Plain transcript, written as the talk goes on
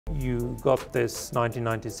you got this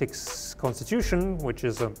 1996 constitution, which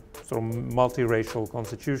is a sort of multiracial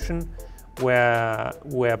constitution,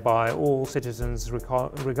 whereby all citizens,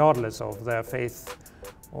 regardless of their faith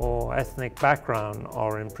or ethnic background,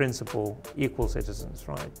 are in principle equal citizens,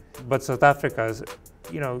 right? But South Africa is,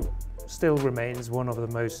 still remains one of the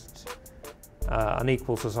most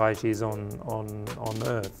unequal societies on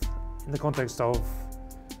Earth. In the context of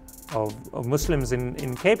Muslims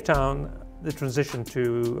in Cape Town, the transition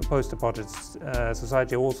to a post-apartheid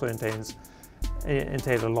society also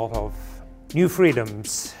entailed a lot of new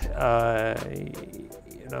freedoms.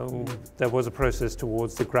 There was a process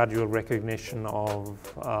towards the gradual recognition of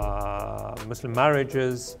Muslim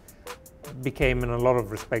marriages. Became in a lot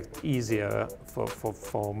of respects easier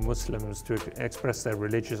for Muslims to express their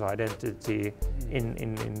religious identity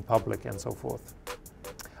in public and so forth.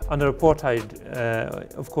 Under apartheid,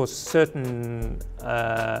 of course, certain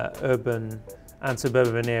urban and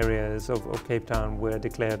suburban areas of Cape Town were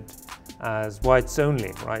declared as whites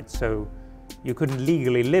only, right? So you couldn't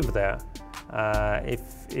legally live there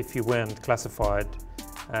if you weren't classified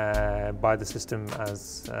by the system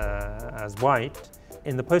as white.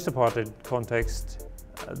 In the post-apartheid context,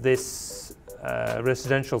 this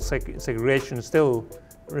residential segregation still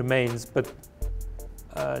remains, but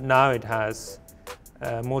now it has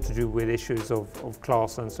more to do with issues of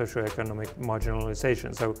class and socioeconomic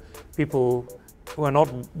marginalization. So people who are not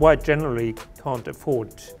white generally can't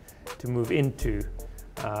afford to move into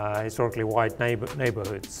historically white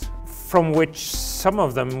neighborhoods, from which some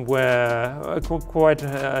of them were quite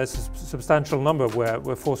a substantial number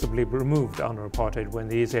were forcibly removed under apartheid when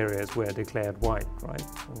these areas were declared white, right?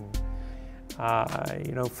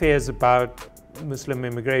 And, fears about Muslim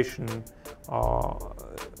immigration are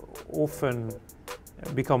often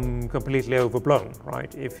become completely overblown,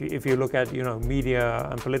 right? If you look at media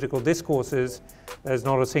and political discourses, there's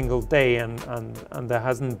not a single day, and there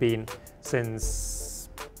hasn't been since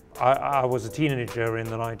I was a teenager in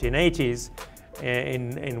the 1980s,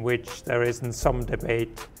 in which there isn't some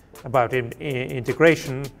debate about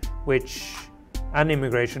integration, and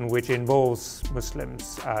immigration, which involves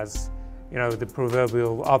Muslims as the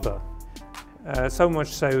proverbial other. So much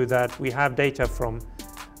so that we have data from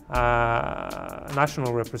a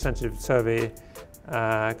national representative survey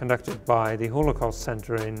conducted by the Holocaust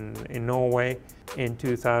Center in Norway in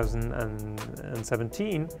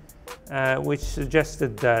 2017, which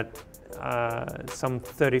suggested that some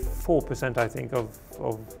 34%, I think, of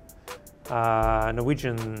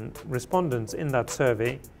Norwegian respondents in that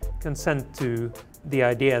survey consent to the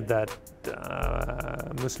idea that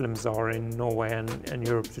Muslims are in Norway and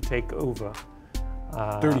Europe to take over.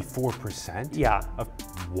 34%? Yeah.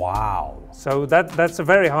 Wow. So that's a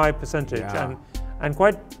very high percentage, yeah. and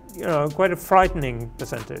quite a frightening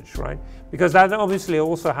percentage, right? Because that obviously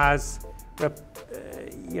also has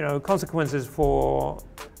consequences for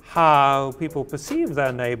how people perceive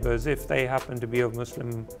their neighbors if they happen to be of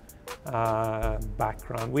Muslim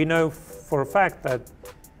background. We know for a fact that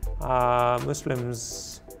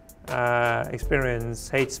Muslims experience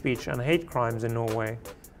hate speech and hate crimes in Norway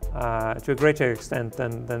to a greater extent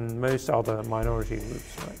than most other minority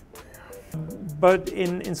groups, right? But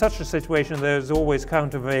in such a situation, there's always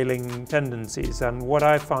countervailing tendencies, and what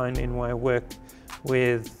I find in my work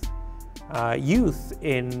with youth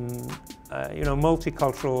in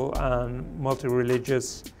multicultural and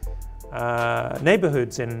multi-religious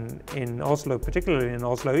neighborhoods in Oslo, particularly in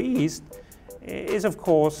Oslo East, is of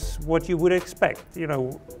course what you would expect.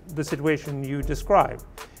 The situation you describe.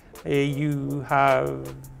 You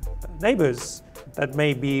have neighbors that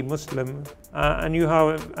may be Muslim, and you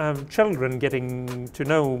have children getting to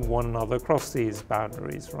know one another across these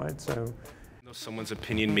boundaries, right? So someone's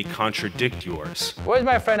opinion may contradict yours. Where's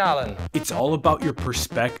my friend Alan? It's all about your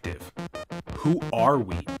perspective. Who are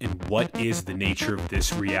we, and what is the nature of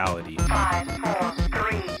this reality? 5, 4,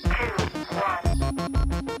 3, 2, 1.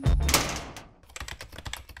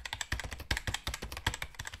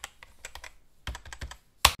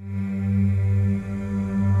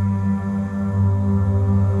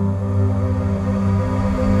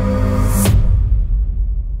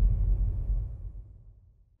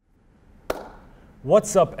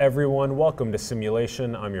 What's up, everyone? Welcome to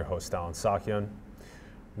Simulation. I'm your host, Alan Sakyan.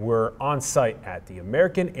 We're on site at the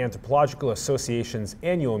American Anthropological Association's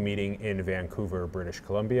annual meeting in Vancouver, British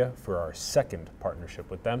Columbia, for our second partnership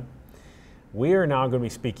with them. We are now going to be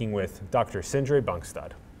speaking with Dr. Sindre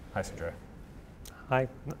Bangstad. Hi, Sindre. Hi.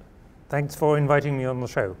 Thanks for inviting me on the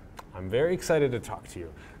show. I'm very excited to talk to you.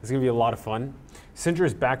 This is going to be a lot of fun.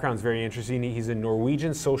 Sindre's background is very interesting. He's a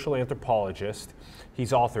Norwegian social anthropologist.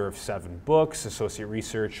 He's author of 7 books, associate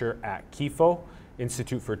researcher at KIFO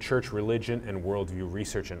Institute for Church, Religion, and Worldview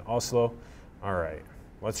Research in Oslo. All right,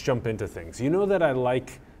 let's jump into things. You know that I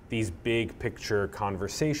like these big picture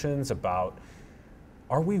conversations about,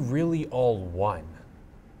 are we really all one?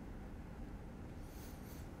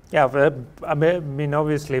 Yeah, I mean,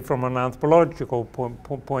 obviously, from an anthropological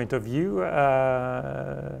point of view,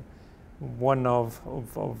 one of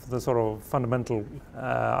the sort of fundamental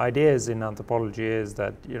ideas in anthropology is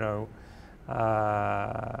that, you know,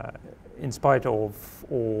 in spite of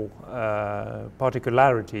all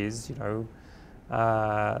particularities, you know,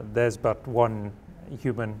 there's but one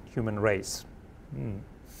human race.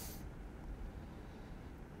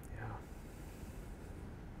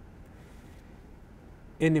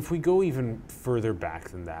 And if we go even further back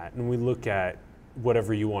than that, and we look at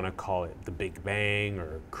whatever you want to call it, the Big Bang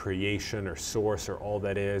or creation or source or all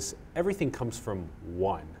that is, everything comes from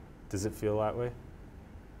one. Does it feel that way?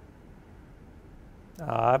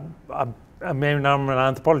 I mean, I'm an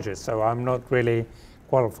anthropologist, so I'm not really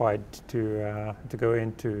qualified to go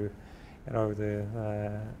into, you know,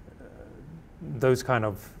 those kind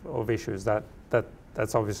of issues.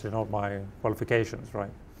 That's obviously not my qualifications,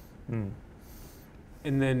 right?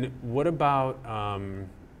 And then what about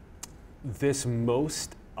this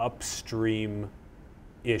most upstream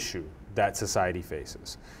issue that society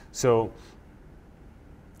faces? So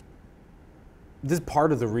this is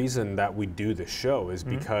part of the reason that we do this show is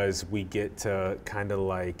because we get to kind of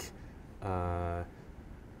like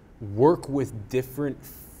work with different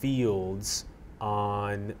fields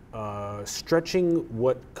on stretching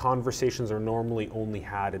what conversations are normally only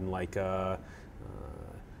had in like a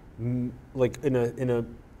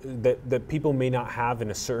that people may not have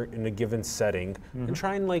in a given setting, and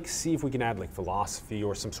try and like see if we can add like philosophy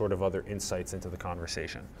or some sort of other insights into the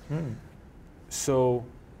conversation. So,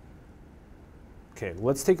 okay,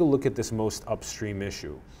 let's take a look at this most upstream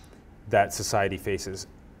issue that society faces.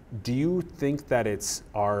 Do you think that it's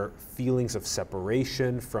our feelings of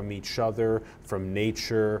separation from each other, from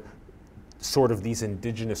nature, sort of these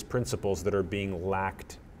indigenous principles that are being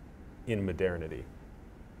lacked in modernity?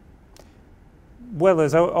 Well,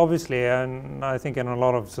 there's obviously, and I think in a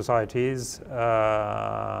lot of societies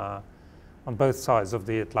on both sides of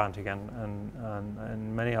the Atlantic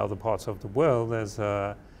and many other parts of the world, there's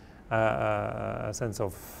a sense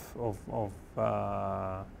of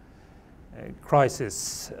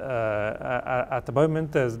crisis at the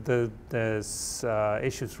moment. There's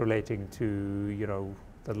issues relating to, you know,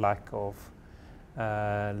 the lack of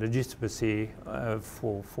legitimacy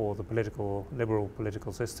for the liberal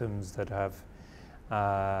political systems that have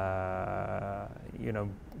you know,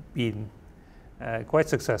 been quite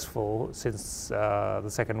successful since the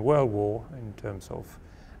Second World War in terms of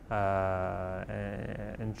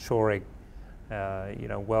ensuring you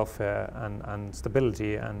know, welfare and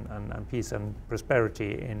stability and peace and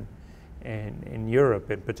prosperity in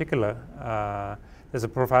Europe in particular. There's a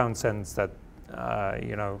profound sense that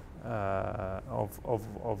you know,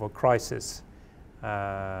 of a crisis.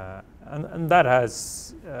 And that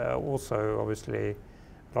has also obviously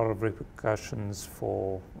a lot of repercussions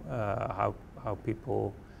for how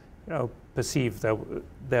people, you know, perceive their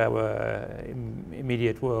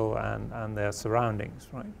immediate world and their surroundings,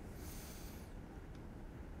 right?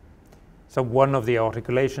 So one of the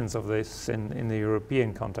articulations of this in the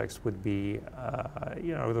European context would be,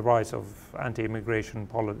 you know, the rise of anti-immigration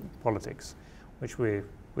politics, which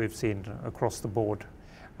we've seen across the board.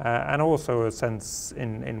 And also a sense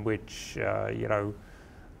in which, you know,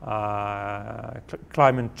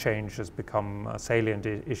 climate change has become a salient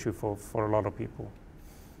issue for a lot of people.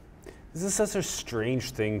 This is such a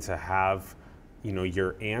strange thing to have, you know,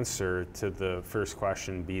 your answer to the first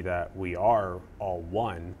question be that we are all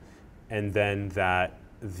one, and then that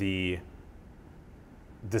this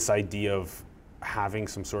idea of having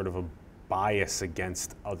some sort of a bias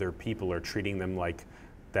against other people or treating them like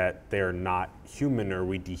that they're not human, or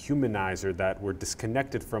we dehumanize, or that we're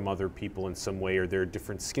disconnected from other people in some way, or they're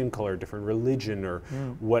different skin color, different religion, or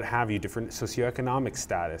what have you, different socioeconomic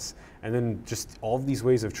status. And then just all of these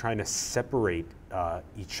ways of trying to separate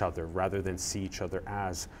each other rather than see each other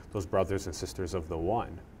as those brothers and sisters of the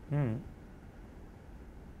one.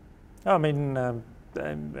 I mean,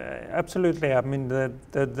 absolutely. I mean,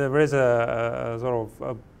 there is a sort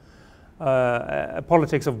of a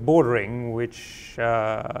politics of bordering, which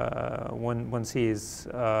one sees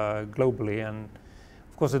globally, and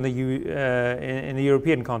of course in the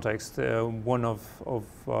European context, one of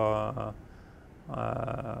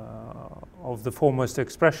the foremost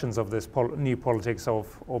expressions of this new politics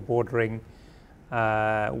of bordering,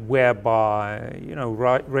 whereby, you know,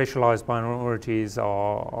 racialized minorities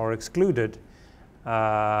are excluded,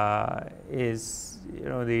 is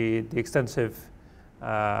the extensive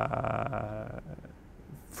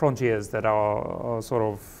frontiers that are sort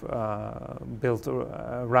of built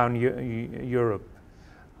around Europe.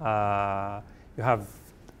 You have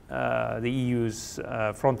the EU's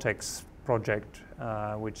Frontex project,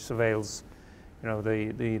 which surveils,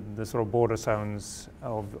 the sort of border zones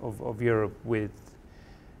of Europe with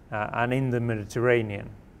and in the Mediterranean,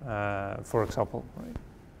 for example. Right?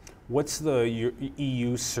 What's the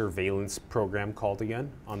EU surveillance program called again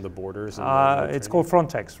on the borders? It's called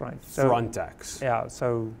Frontex, right? So, Frontex. Yeah.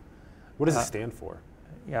 So, what does it stand for?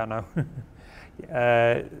 Yeah, no.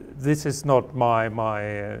 This is not my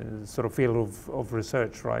sort of field of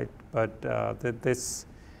research, right? But this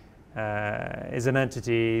is an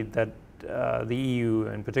entity that the EU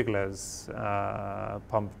in particular has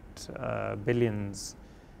pumped billions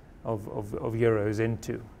of euros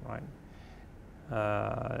into, right?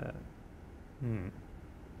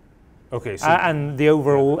 Okay, so and the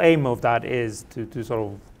overall aim of that is to sort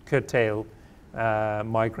of curtail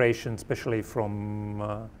migration, especially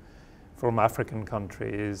from African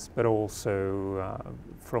countries, but also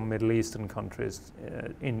from Middle Eastern countries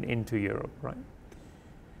into Europe, right?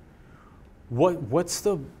 What's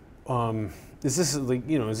the is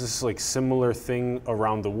this like similar thing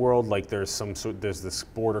around the world? Like there's this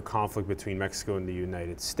border conflict between Mexico and the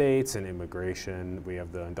United States and immigration. We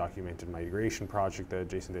have the undocumented migration project that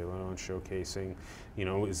Jason De Leon is showcasing.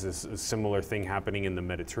 Is this a similar thing happening in the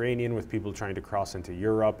Mediterranean with people trying to cross into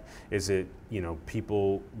Europe? Is it,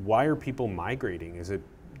 why are people migrating?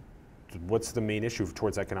 What's the main issue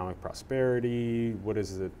towards economic prosperity? What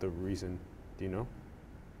is it, the reason? Do you know?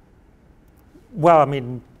 Well, I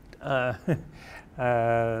mean, there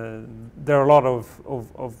are a lot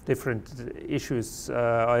of different issues.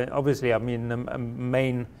 Obviously, I mean, a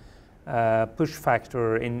main push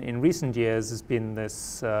factor in recent years has been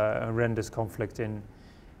this horrendous conflict in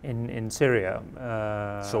Syria.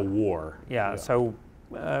 So war. Yeah. So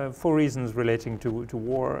for reasons relating to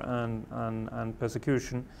war and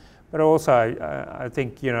persecution, but also I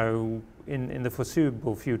think in the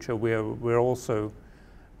foreseeable future we're also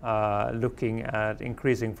looking at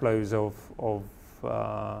increasing flows of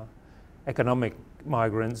economic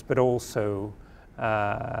migrants, but also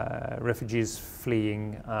refugees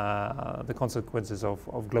fleeing the consequences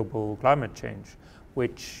of global climate change,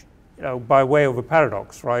 which, by way of a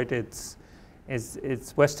paradox, right? It's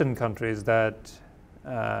Western countries that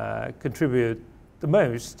contribute the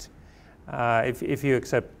most, if you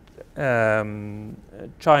accept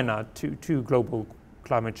China to global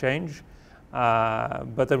climate change.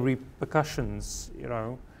 But the repercussions,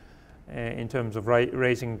 in terms of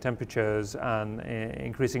raising temperatures and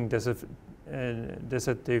increasing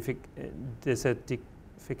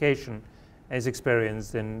desertification, is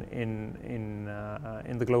experienced in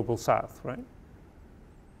the global south, right?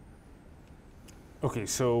 Okay,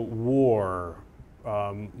 so war,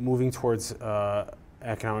 moving towards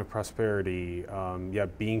economic prosperity,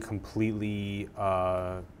 being completely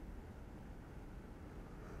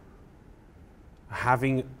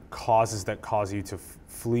having causes that cause you to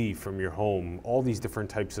flee from your home, all these different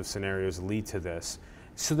types of scenarios lead to this.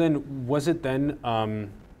 So then, was it then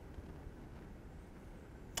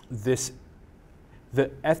the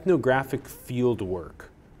ethnographic field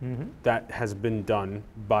work that has been done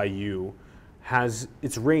by you,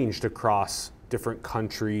 it's ranged across different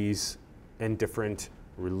countries and different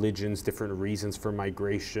religions, different reasons for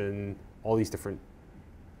migration, all these different.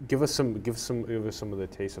 Give us some of the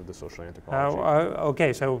taste of the social anthropology.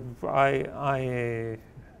 Okay, so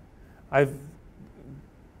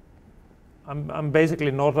I'm basically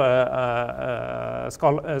not a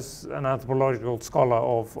scholar, as an anthropological scholar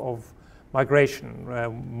of migration.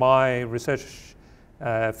 My research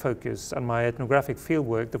focus and my ethnographic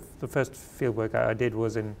fieldwork, the first fieldwork I did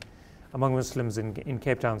was among Muslims in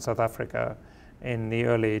Cape Town, South Africa, in the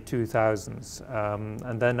early 2000s,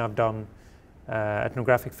 and then I've done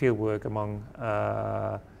ethnographic fieldwork among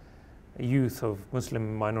youth of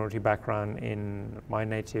Muslim minority background in my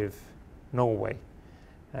native Norway.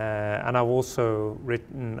 And I've also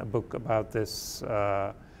written a book about this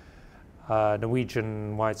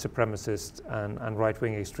Norwegian white supremacist and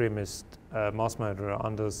right-wing extremist mass murderer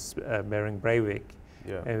Anders Behring Breivik,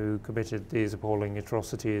 who committed these appalling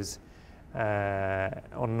atrocities on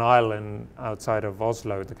an island outside of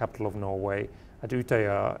Oslo, the capital of Norway, at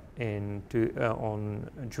Utøya on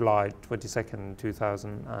July 22nd,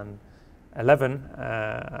 2011,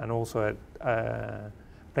 and also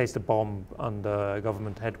placed a bomb under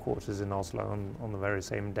government headquarters in Oslo on the very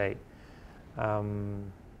same day.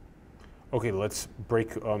 Okay, let's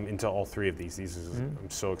break into all three of these. I'm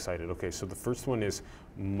so excited. Okay, so the first one is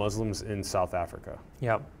Muslims in South Africa.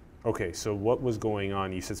 Yeah. Okay, so what was going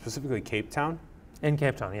on? You said specifically Cape Town? In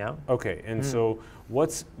Cape Town, yeah. Okay, and so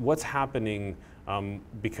what's happening?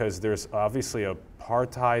 Because there's obviously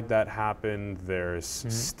apartheid that happened. There's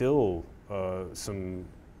still some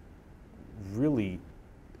really,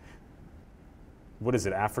 what is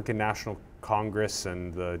it, African National Congress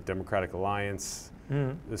and the Democratic Alliance.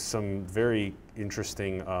 There's some very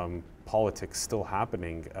interesting politics still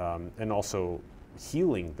happening, and also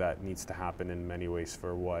healing that needs to happen in many ways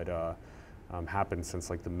for what happened since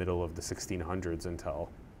like the middle of the 1600s until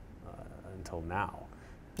now.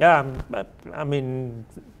 Yeah, I mean,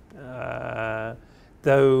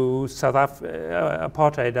 though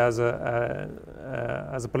apartheid as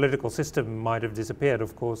a political system might have disappeared,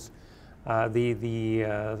 of course, the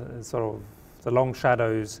sort of the long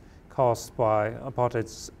shadows cast by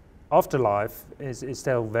apartheid's afterlife is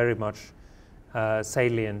still very much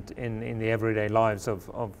salient in the everyday lives of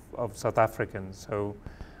South Africans. So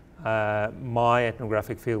my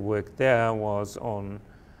ethnographic fieldwork there was on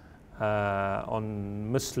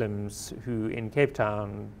Muslims who in Cape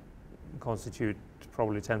Town constitute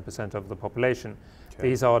probably 10% of the population. Okay.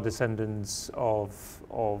 These are descendants of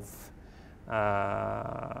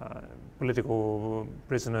political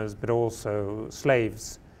prisoners, but also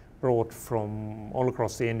slaves brought from all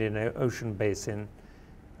across the Indian Ocean basin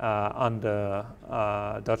under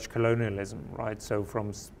Dutch colonialism, right? So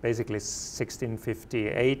from basically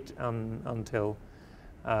 1658 until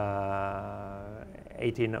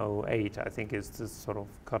 1808, I think, is the sort of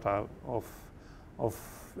cutout of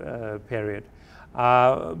period.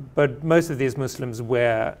 But most of these Muslims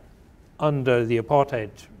were under the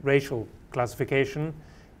apartheid racial classification,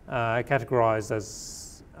 categorized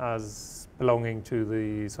as belonging to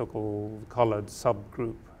the so-called colored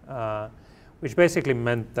subgroup, which basically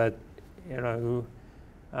meant that, you know,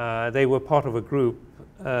 they were part of a group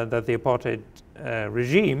that the apartheid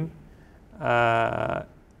regime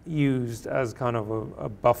used as kind of a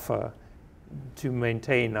buffer to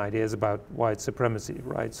maintain ideas about white supremacy,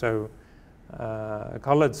 right? So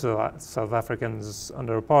colored South Africans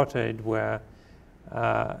under apartheid were,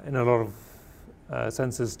 in a lot of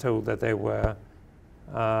senses, told that they were,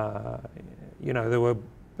 you know, they were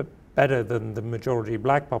better than the majority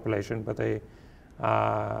black population, but they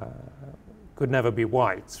could never be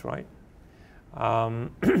whites, right?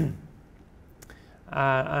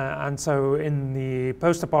 And so in the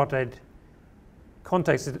post-apartheid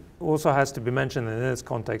context, it also has to be mentioned in this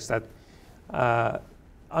context that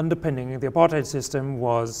underpinning the apartheid system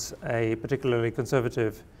was a particularly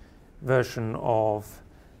conservative version of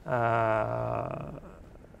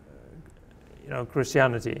you know,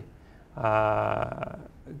 Christianity,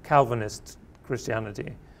 Calvinist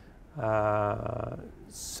Christianity.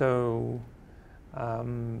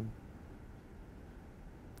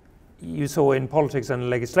 You saw in politics and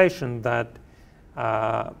legislation that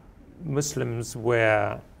Muslims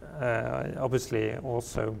were obviously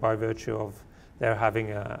also, by virtue of their having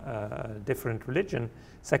a different religion,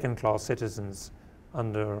 second-class citizens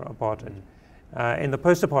under apartheid. In the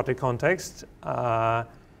post-apartheid context,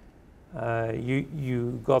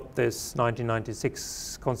 you got this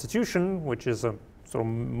 1996 constitution, which is a sort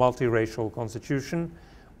of multiracial constitution,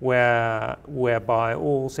 whereby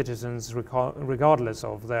all citizens, regardless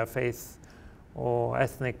of their faith or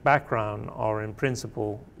ethnic background, are in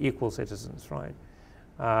principle equal citizens, right?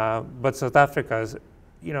 But South Africa,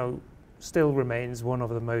 you know, still remains one of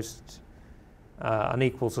the most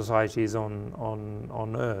unequal societies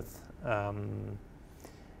on earth,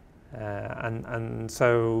 and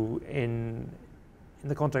so in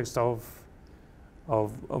the context of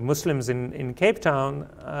Muslims in Cape Town,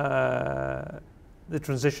 the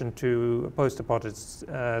transition to a post-apartheid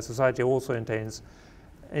society also entailed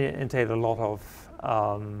a lot of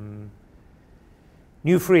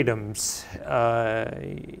new freedoms.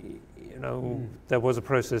 You know, there was a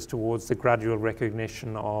process towards the gradual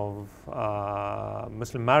recognition of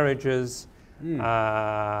Muslim marriages.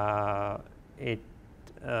 It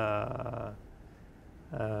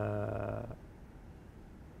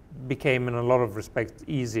became in a lot of respects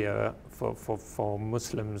easier for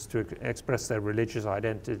Muslims to express their religious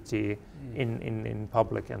identity in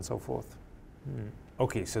public and so forth.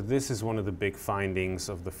 Okay, so this is one of the big findings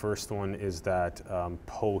of the first one, is that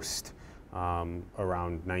post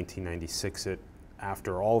around 1996,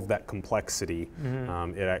 after all of that complexity,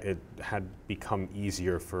 it had become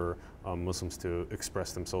easier for Muslims to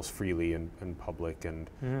express themselves freely in public and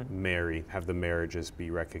have the marriages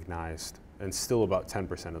be recognized and still about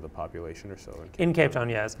 10% of the population or so. In Cape Town,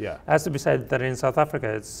 yes. Yeah. Has to be said that in South Africa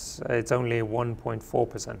it's only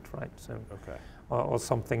 1.4%, right? So, Okay. or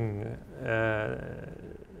something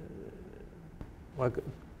like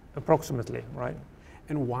approximately, right?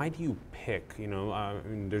 And why do you pick? You know, I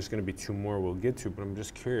mean, there's going to be two more we'll get to, but I'm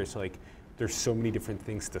just curious. Like, there's so many different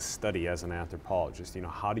things to study as an anthropologist. You know,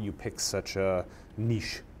 how do you pick such a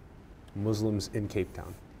niche, Muslims in Cape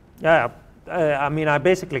Town? Yeah, I mean, I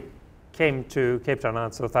basically came to Cape Town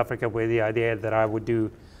and South Africa with the idea that I would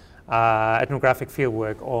do ethnographic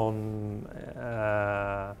fieldwork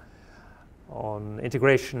on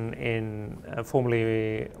integration in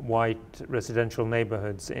formerly white residential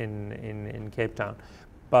neighborhoods in Cape Town.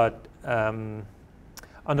 But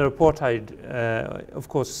under apartheid, of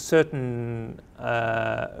course, certain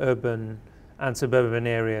urban and suburban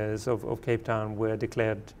areas of Cape Town were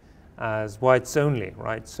declared as whites only,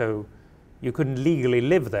 right? So you couldn't legally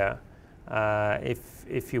live there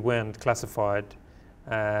if you weren't classified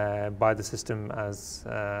by the system as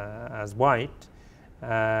white.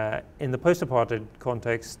 In the post-apartheid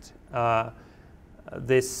context,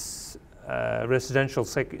 this residential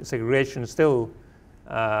segregation still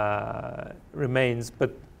remains,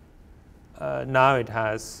 but now it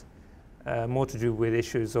has more to do with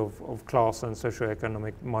issues of class and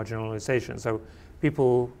socioeconomic marginalization. So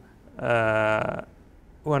people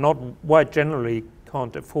who are not white generally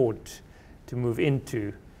can't afford to move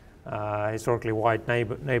into historically white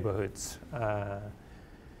neighborhoods,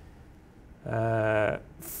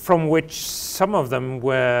 from which some of them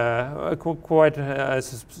were quite a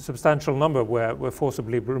substantial number were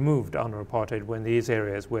forcibly removed under apartheid when these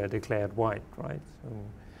areas were declared white, right?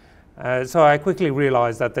 So I quickly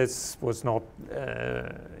realized that this was not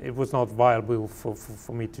it was not viable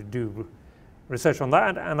for me to do research on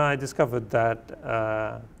that, and I discovered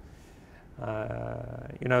that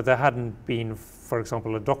you know, there hadn't been, for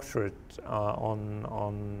example, a doctorate on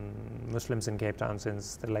Muslims in Cape Town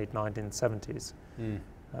since the late 1970s.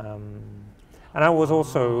 And I was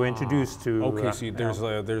also introduced to. Okay, so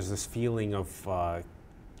there's this feeling of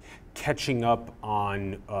catching up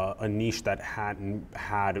on a niche that hadn't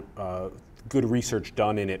had good research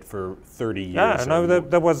done in it for 30 years. Yeah, no,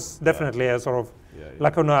 there was definitely a sort of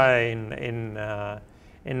lacuna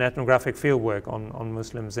in ethnographic fieldwork on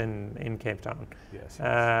Muslims in Cape Town. Yes.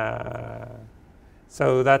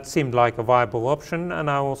 So that seemed like a viable option, and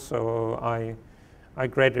I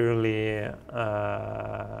gradually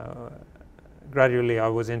I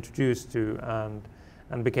was introduced to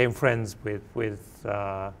and became friends with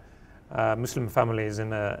Muslim families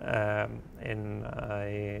in a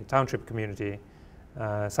township community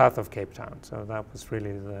south of Cape Town. So that was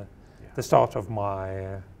really the start of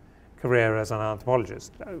my career as an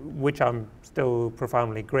anthropologist, which I'm still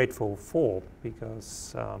profoundly grateful for,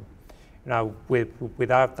 because you know,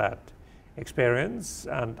 without that experience,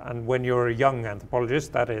 and when you're a young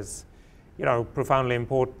anthropologist, that is, you know, profoundly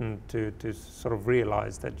important to sort of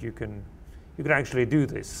realize that you can actually do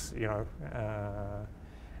this, you know.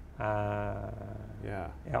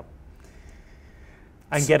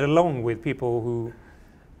 And get along with people who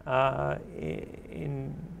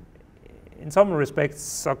in some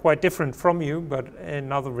respects are quite different from you, but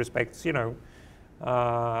in other respects, you know,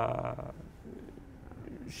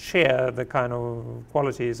 share the kind of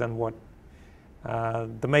qualities and what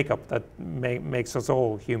the makeup that makes us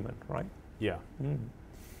all human, right? Yeah.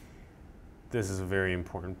 This is a very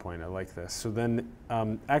important point. I like this. So then,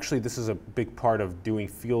 actually, this is a big part of doing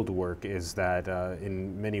field work, is that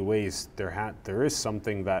in many ways there is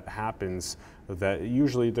something that happens that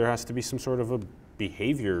usually there has to be some sort of a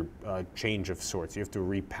behavior change of sorts. You have to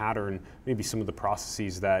repattern maybe some of the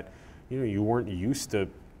processes that, you know, you weren't used to,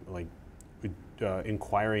 like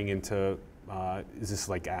inquiring into. Is this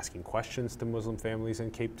like asking questions to Muslim families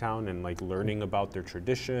in Cape Town and like learning about their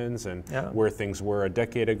traditions and where things were a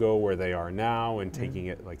decade ago, where they are now, and taking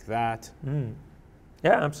it like that?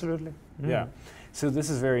 Yeah, absolutely. Yeah. So this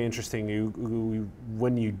is very interesting.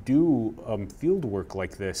 When you do field work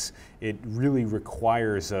like this, it really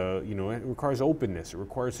requires it requires openness. It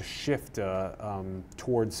requires a shift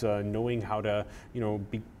towards knowing how to, you know,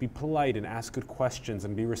 be polite and ask good questions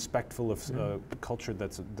and be respectful of culture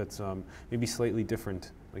that's maybe slightly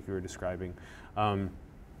different, like you were describing.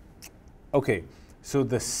 Okay, so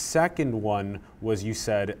the second one was, you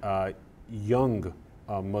said young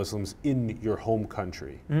Muslims in your home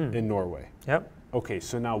country in Norway. Yep. Okay,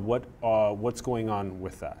 so now what's going on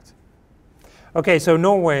with that? Okay, so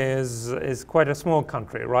Norway is quite a small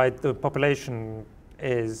country, right? The population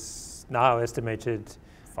is now estimated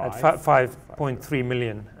at 5.3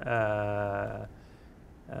 million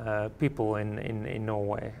people in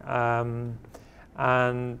Norway.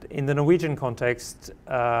 And in the Norwegian context,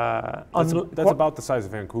 that's about the size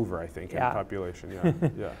of Vancouver, I think, in population. Yeah,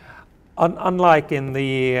 yeah. Unlike in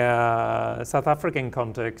the South African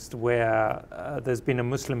context, where there's been a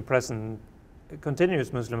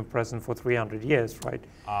continuous Muslim presence for 300 years, right?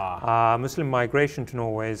 Muslim migration to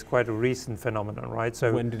Norway is quite a recent phenomenon, right?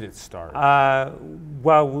 So when did it start?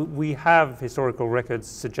 Well, we have historical records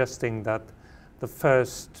suggesting that the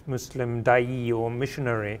first Muslim da'i or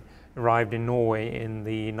missionary arrived in Norway in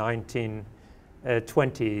the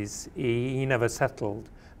 1920s. He never settled.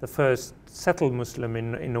 The first settled Muslim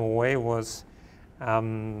in Norway was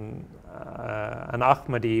an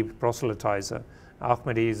Ahmadi proselytizer.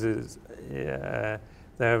 Ahmadis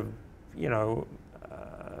they're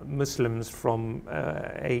Muslims from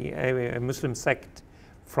a Muslim sect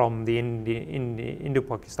from the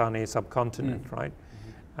Indo-Pakistani subcontinent, right?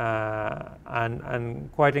 And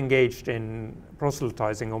quite engaged in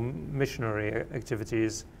proselytizing or missionary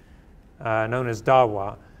activities known as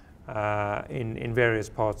dawah in various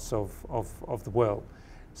parts of the world.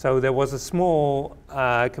 So there was a small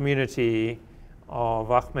community of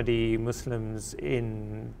Ahmadi Muslims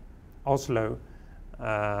in Oslo.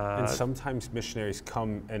 And sometimes missionaries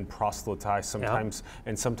come and proselytize, sometimes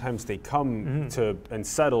they come to and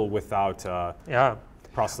settle without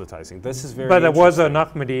proselytizing. This is very But there was an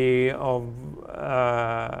Ahmadi of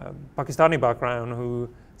Pakistani background who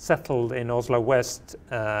settled in Oslo West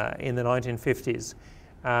in the 1950s,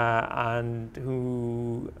 and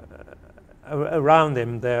who around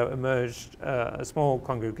him there emerged a small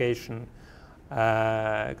congregation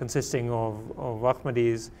consisting of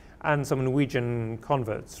Ahmadis and some Norwegian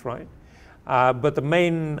converts, right? But the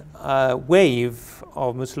main wave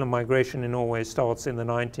of Muslim migration in Norway starts in the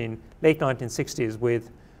late 1960s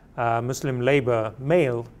with Muslim labor,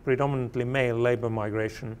 predominantly male labor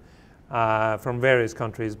migration from various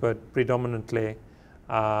countries, but predominantly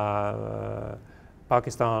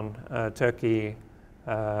Pakistan, Turkey,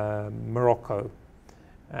 Morocco.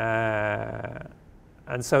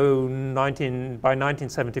 And so by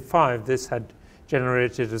 1975, this had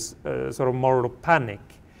generated a sort of moral panic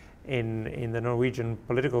in the Norwegian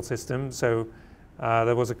political system. So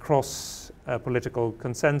there was a cross-political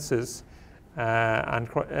consensus and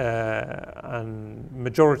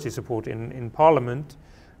majority support in Parliament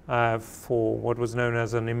for what was known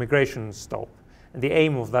as an immigration stop. And the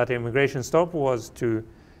aim of that immigration stop was to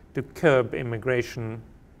curb immigration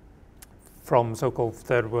from so-called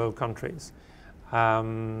third world countries.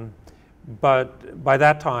 But by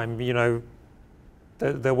that time,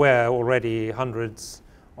 there were already hundreds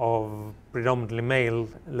of predominantly male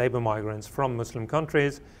labor migrants from Muslim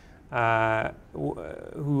countries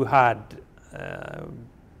who had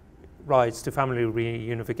rights to family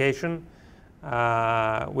reunification,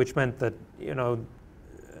 which meant that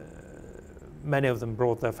many of them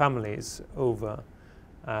brought their families over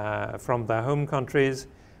from their home countries,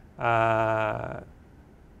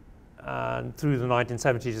 and through the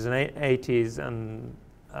 1970s and 80s and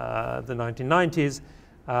the 1990s,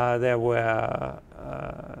 there were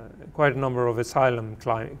quite a number of asylum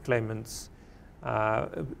claimants,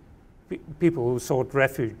 people who sought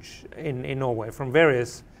refuge in Norway from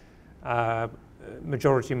various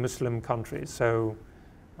majority Muslim countries. So,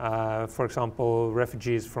 for example,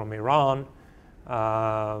 refugees from Iran,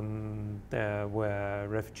 there were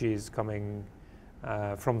refugees coming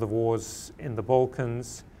from the wars in the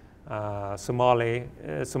Balkans, Somalia,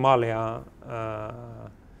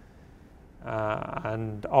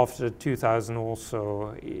 and after 2000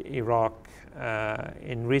 also Iraq.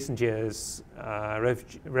 In recent years,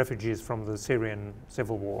 refugees from the Syrian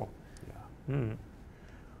civil war. Yeah.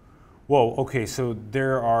 Whoa, okay, so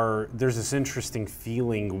there's this interesting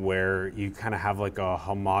feeling where you kind of have like a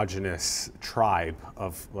homogenous tribe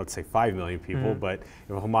of, let's say, 5 million people, but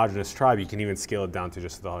in a homogenous tribe, you can even scale it down to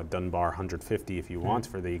just the Dunbar 150 if you want,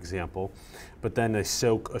 for the example. But then a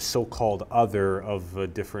so-called other of a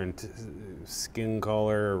different skin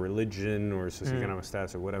color, or religion, or socioeconomic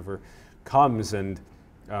status, or whatever, comes and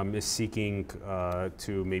is seeking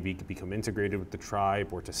to maybe become integrated with the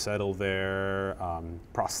tribe or to settle there,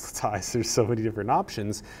 proselytize. There's so many different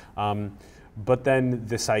options. But then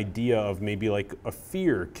this idea of maybe like a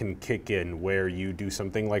fear can kick in where you do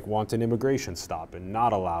something like want an immigration stop and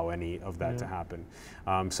not allow any of that to happen.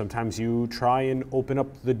 Sometimes you try and open up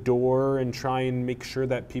the door and try and make sure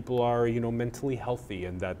that people are, mentally healthy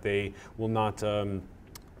and that they will not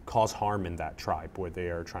cause harm in that tribe where they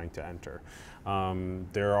are trying to enter.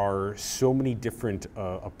 There are so many different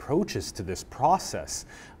approaches to this process,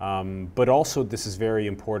 but also this is very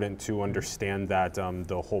important to understand that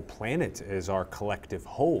the whole planet is our collective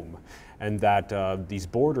home, and that these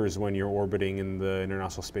borders, when you're orbiting in the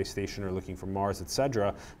International Space Station or looking for Mars,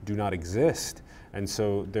 etc., do not exist. And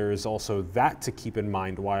so there is also that to keep in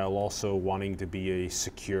mind, while also wanting to be a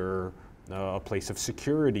secure, a place of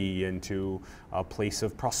security, and to a place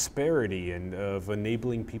of prosperity, and of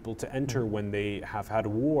enabling people to enter when they have had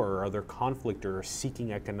war or other conflict, or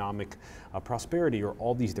seeking economic prosperity, or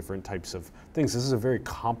all these different types of things. This is a very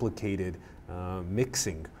complicated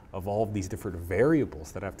mixing of all of these different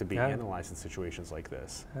variables that have to be analyzed in situations like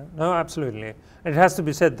this. No, absolutely. It has to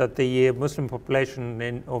be said that the Muslim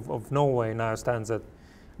population of Norway now stands at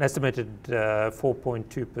an estimated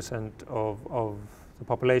 4.2% of the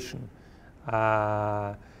population.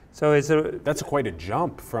 So that's quite a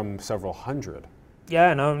jump from several hundred.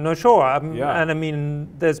 Yeah, no, sure. And I mean,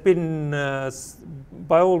 there's been,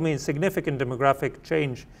 by all means, significant demographic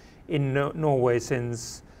change in Norway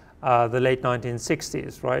since the late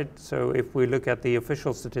 1960s, right? So if we look at the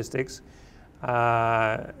official statistics,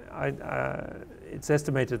 it's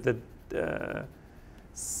estimated that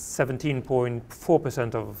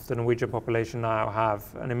 17.4% of the Norwegian population now have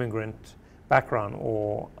an immigrant background,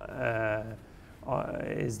 or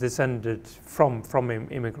is descended from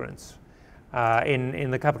immigrants.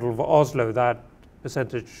 In the capital of Oslo, that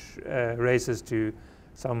percentage raises to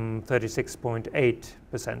some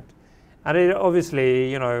 36.8%. And it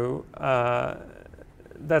obviously, you know,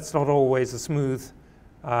 that's not always a smooth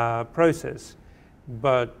process.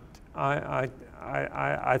 But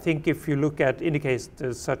I think if you look at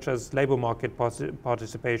indicators such as labor market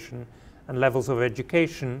participation and levels of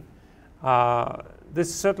education, this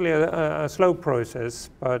is certainly a slow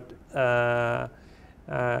process, but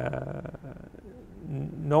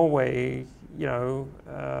Norway, you know,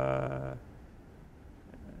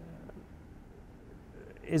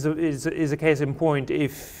 is a case in point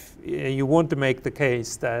if you want to make the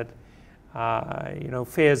case that you know,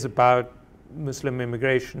 fears about Muslim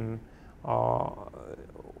immigration are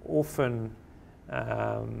often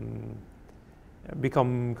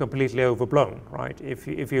become completely overblown, right?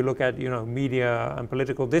 If you look at, you know, media and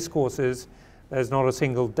political discourses, there's not a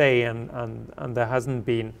single day, and there hasn't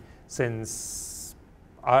been since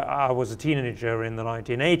I was a teenager in the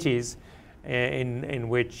 1980s, in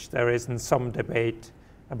which there isn't some debate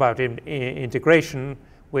about integration,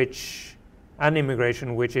 and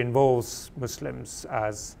immigration, which involves Muslims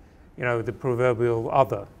as, you know, the proverbial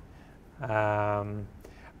other.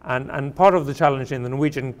 And part of the challenge in the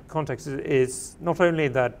Norwegian context is not only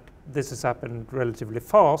that this has happened relatively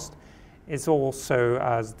fast, it's also,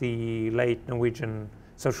 as the late Norwegian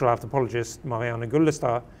social anthropologist Marianne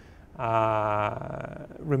Gullestad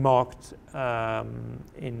remarked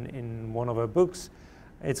in one of her books,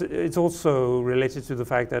 it's also related to the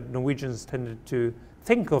fact that Norwegians tended to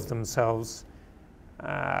think of themselves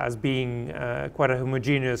as being quite a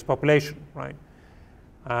homogeneous population, right?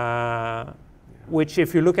 Which,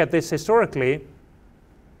 if you look at this historically,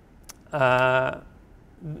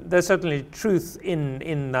 there's certainly truth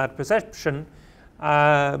in that perception,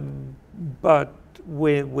 but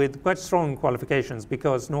with quite strong qualifications,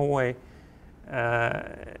 because Norway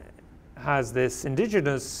has this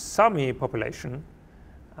indigenous Sami population,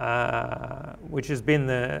 which has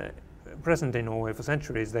been present in Norway for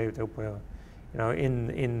centuries. They were, you know,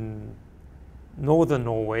 in northern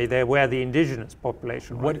Norway, they were the indigenous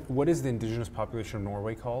population. Right? What is the indigenous population of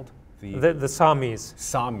Norway called? The Samis.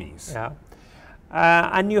 Samis. Yeah.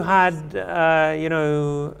 And you had, you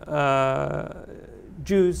know,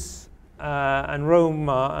 Jews and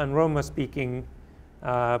Roma-speaking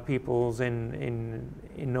peoples in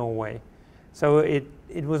Norway. So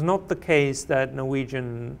it was not the case that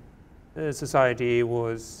Norwegian society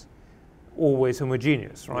was always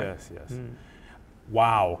homogeneous, right? Yes, yes.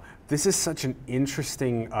 Wow, this is such an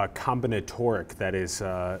interesting combinatoric that is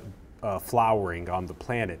flowering on the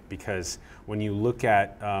planet, because when you look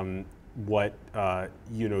at what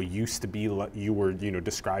you know, used to be, you were, you know,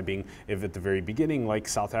 describing if at the very beginning, like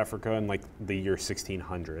South Africa in like the year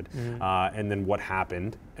 1600, and then what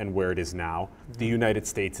happened and where it is now, the United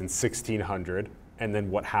States in 1600, and then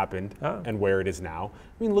what happened and where it is now.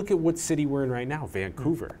 I mean, look at what city we're in right now,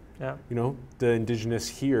 Vancouver. Yeah. You know, the indigenous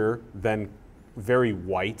here, then very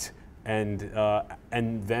white, and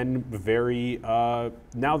then very,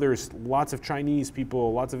 now there's lots of Chinese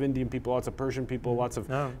people, lots of Indian people, lots of Persian people, lots of,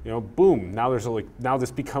 you know, boom, now there's now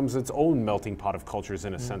this becomes its own melting pot of cultures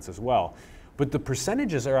in a sense as well. But the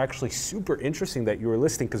percentages are actually super interesting that you were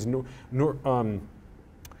listing, because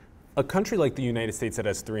a country like the United States that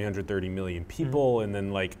has 330 million people, and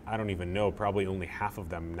then like, I don't even know, probably only half of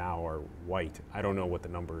them now are white. I don't know what the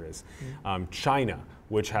number is. China,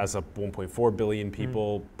 which has 1.4 billion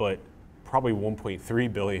people, but probably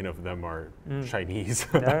 1.3 billion of them are Chinese.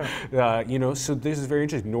 Yeah. You know, so this is very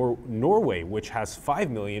interesting. Norway, which has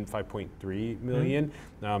 5.3 million,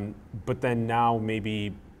 but then now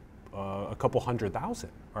maybe a couple 100,000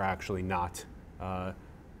 are actually not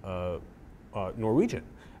Norwegian.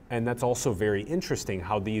 And that's also very interesting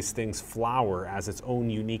how these things flower as its own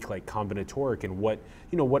unique, like, combinatoric, and what,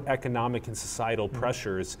 you know, what economic and societal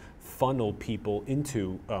pressures funnel people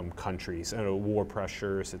into countries, war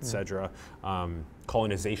pressures, etc.,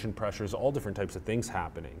 colonization pressures, all different types of things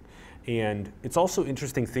happening. And it's also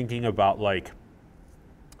interesting thinking about, like,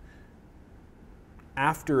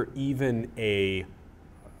 after even a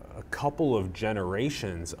couple of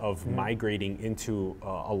generations of migrating into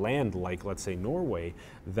a land like, let's say, Norway,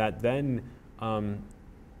 that then,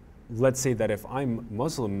 let's say that if I'm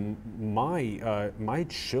Muslim, my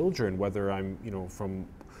children, whether I'm, you know, from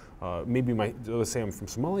maybe let's say I'm from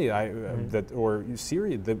Somalia, that, or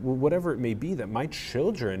Syria, that, whatever it may be, that my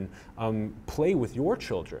children play with your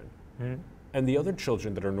children. And the other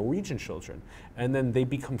children that are Norwegian children, and then they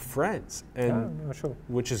become friends, and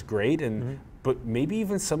which is great. And but maybe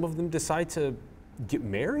even some of them decide to get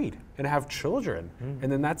married and have children,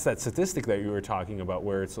 and then that's that statistic that you were talking about,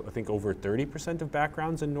 where it's, I think, over 30% of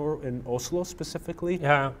backgrounds in Oslo specifically.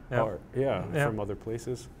 From other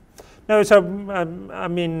places. No, so I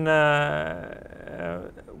mean,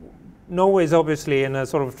 Norway is obviously in a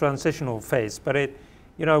sort of transitional phase, but it.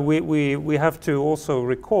 You know, we have to also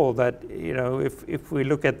recall that, you know, if we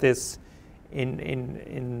look at this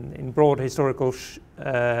in broad historical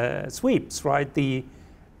sweeps, right, the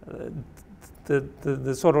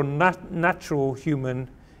sort of natural human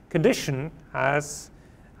condition has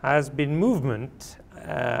been movement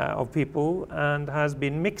of people and has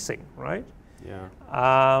been mixing, right? Yeah.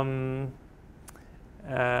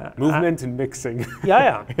 Movement and mixing.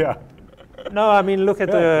 Yeah. Yeah. No, I mean, look at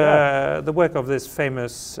the work of this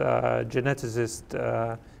famous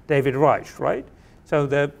geneticist David Reich, right? So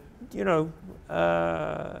you know,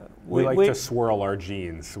 we like to swirl our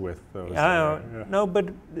genes with those. No,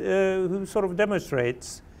 but who sort of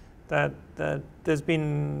demonstrates that there's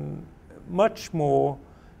been much more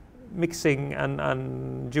mixing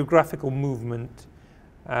and geographical movement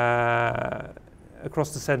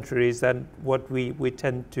across the centuries than what we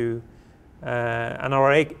tend to. And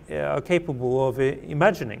are capable of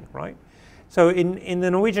imagining, right? So in the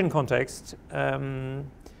Norwegian context, and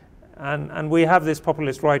we have this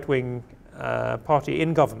populist right-wing party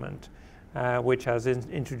in government, which has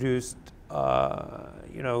introduced,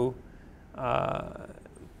 you know,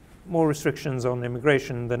 more restrictions on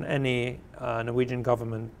immigration than any Norwegian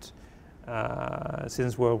government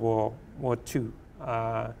since World War II.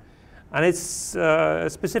 And it's a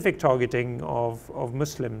specific targeting of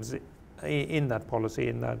Muslims in that policy,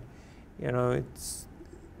 in that, you know, it's,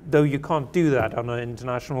 though you can't do that under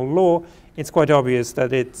international law, it's quite obvious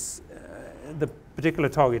that it's the particular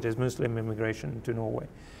target is Muslim immigration to Norway.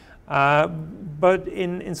 But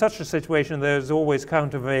in such a situation, there's always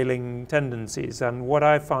countervailing tendencies, and what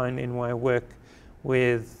I find in my work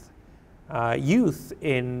with youth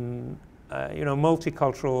in you know,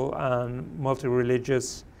 multicultural and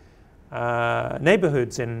multi-religious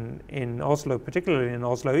neighborhoods in Oslo, particularly in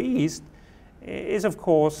Oslo East, is of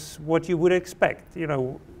course what you would expect. You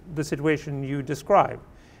know, the situation you describe.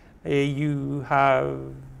 You have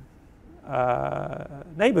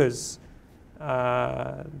neighbors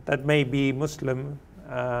that may be Muslim,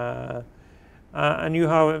 and you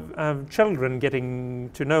have children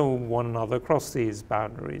getting to know one another across these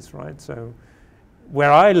boundaries, right? So,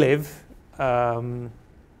 where I live,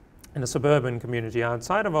 in a suburban community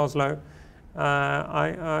outside of Oslo,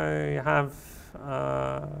 I have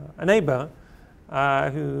a neighbor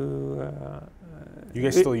who... you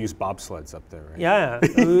guys still use bobsleds up there, right? Yeah,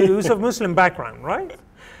 who's of Muslim background, right?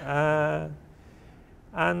 And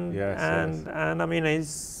I mean,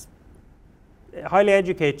 he's highly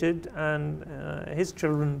educated, and his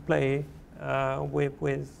children play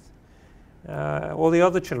with all the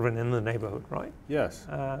other children in the neighborhood, right? Yes.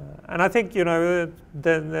 And I think, you know,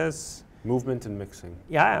 there's movement and mixing.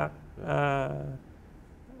 Yeah.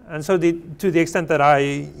 And so to the extent that I,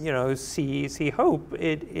 you know, see hope,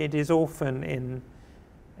 it is often in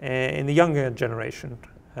the younger generation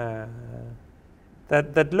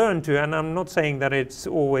that learn to, and I'm not saying that it's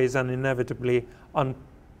always and inevitably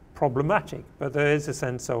unproblematic, but there is a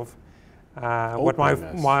sense of what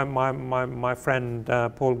my friend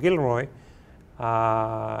Paul Gilroy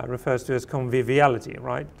refers to as conviviality,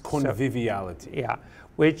 right? Conviviality. Yeah,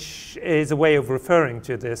 which is a way of referring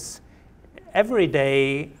to this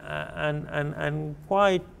everyday and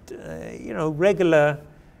quite regular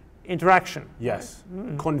interaction. Yes,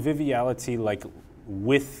 conviviality, like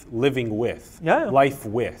living with, Yeah. life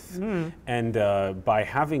with, and by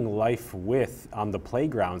having life with on the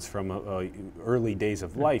playgrounds from early days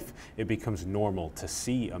of life, it becomes normal to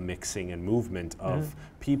see a mixing and movement of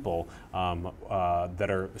people that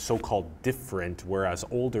are so-called different, whereas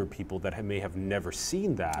older people that may have never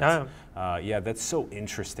seen that. Yeah, that's so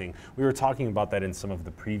interesting. We were talking about that in some of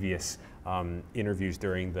the previous interviews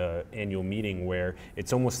during the annual meeting, where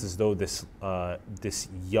it's almost as though this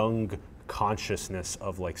young consciousness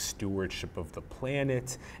of like stewardship of the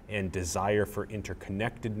planet and desire for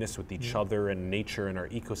interconnectedness with each other and nature and our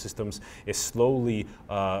ecosystems is slowly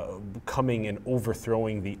coming and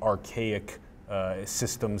overthrowing the archaic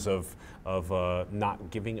systems of not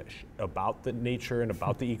giving about the nature and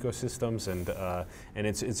about the ecosystems, and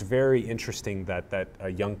it's very interesting that a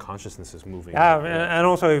young consciousness is moving. Yeah, and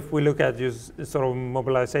also if we look at just sort of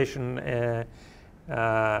mobilization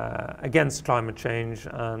against climate change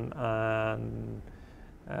and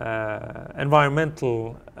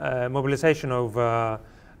environmental mobilization over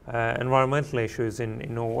environmental issues in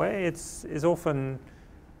Norway, is often,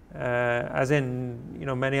 as in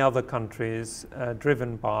many other countries,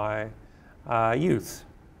 driven by youth.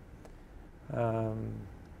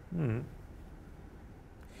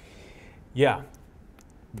 Yeah,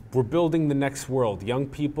 we're building the next world. Young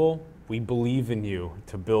people, we believe in you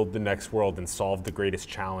to build the next world and solve the greatest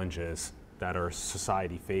challenges that our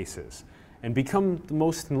society faces and become the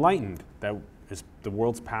most enlightened that is the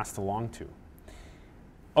world's passed along to.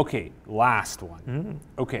 Okay, last one.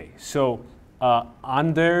 Okay, so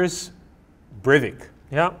Anders Breivik.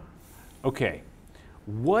 Yeah. Okay,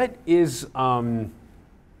 what is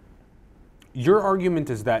your argument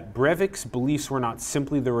is that Breivik's beliefs were not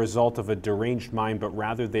simply the result of a deranged mind, but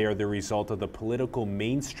rather they are the result of the political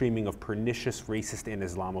mainstreaming of pernicious, racist, and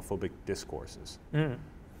Islamophobic discourses.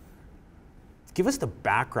 Give us the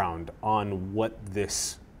background on what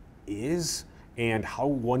this is and how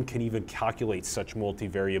one can even calculate such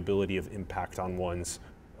multivariability of impact on one's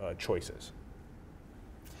choices.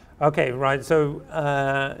 Okay, right. So,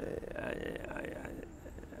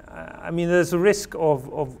 I mean, there's a risk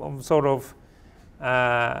of sort of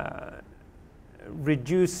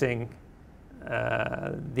reducing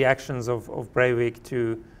the actions of Breivik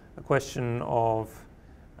to a question of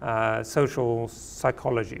social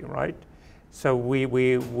psychology, right? So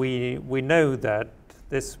we know that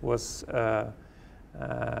this was a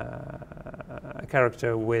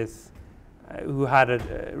character who had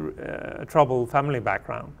a troubled family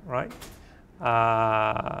background, right?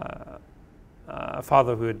 A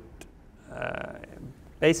father who had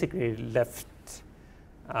basically left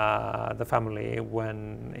the family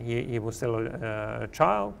when he was still a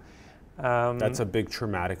child. That's a big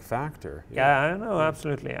traumatic factor. Yeah, I know,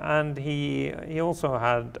 absolutely. And he also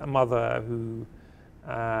had a mother who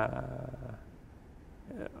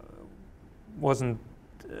wasn't,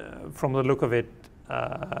 from the look of it,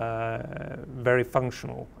 very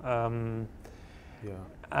functional. And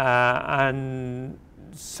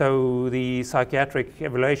so the psychiatric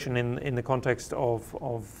evaluation in the context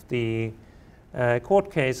of the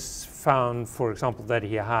court case found, for example, that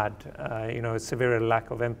he had a severe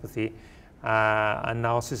lack of empathy and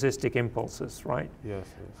narcissistic impulses, right? Yes.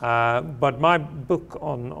 But my book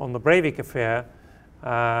on the Breivik affair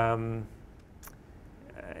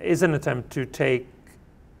is an attempt to take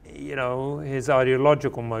his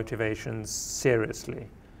ideological motivations seriously,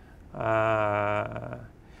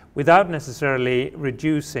 without necessarily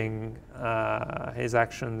reducing his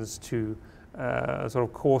actions to a sort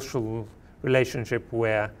of causal relationship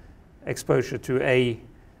where exposure to a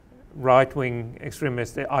right-wing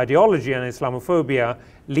extremist ideology and Islamophobia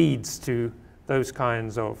leads to those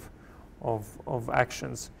kinds of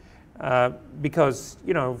actions. Because,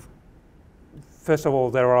 first of all,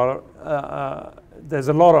 there's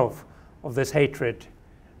a lot of this hatred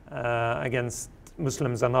against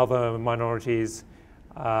Muslims and other minorities,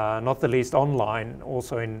 not the least online,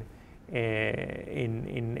 also in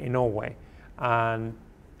Norway,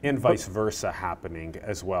 and vice versa happening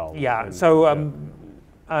as well. Yeah. So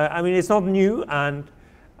I mean, it's not new, and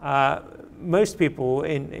most people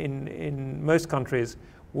in most countries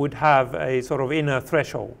would have a sort of inner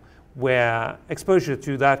threshold where exposure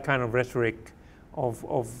to that kind of rhetoric of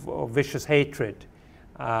vicious hatred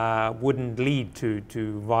wouldn't lead to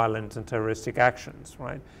violent and terroristic actions,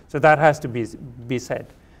 right? So that has to be said.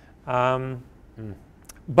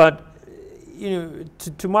 But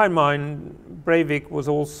to my mind, Breivik was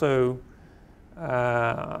also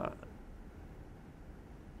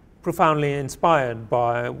profoundly inspired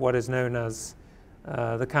by what is known as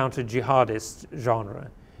the counter-jihadist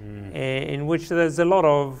genre, in which there's a lot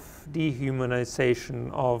of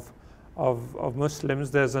dehumanization of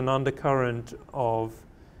Muslims. There's an undercurrent of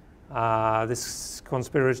this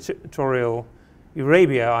conspiratorial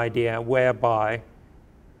Eurabia idea, whereby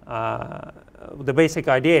the basic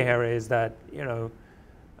idea here is that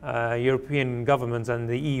European governments and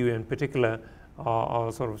the EU in particular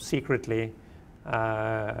are sort of secretly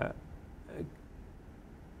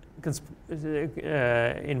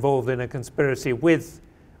involved in a conspiracy with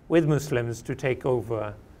Muslims to take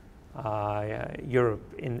over Europe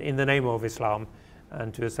in the name of Islam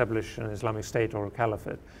and to establish an Islamic State or a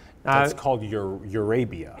caliphate. That's called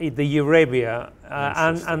Eurabia. The Eurabia,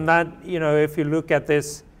 and that, if you look at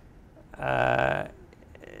this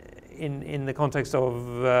in the context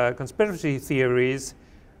of conspiracy theories,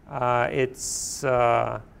 it's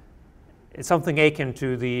something akin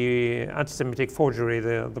to the anti-Semitic forgery,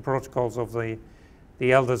 the protocols of the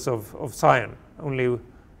elders of Zion, only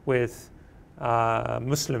with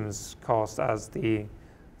Muslims cast as the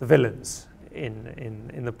villains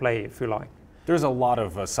in the play, if you like. There's a lot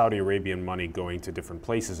of Saudi Arabian money going to different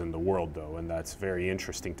places in the world, though, and that's very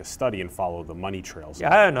interesting to study and follow the money trails.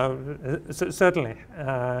 Yeah, no, certainly.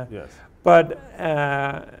 Yes. But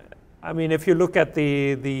I mean, if you look at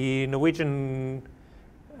the Norwegian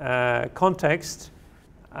context,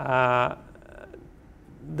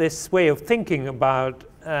 this way of thinking about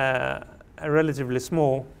a relatively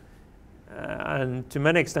small and to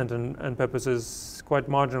many extent and purposes quite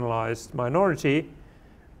marginalized minority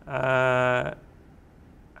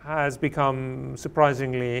has become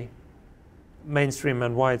surprisingly mainstream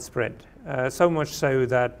and widespread. So much so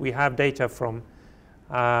that we have data from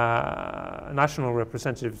a national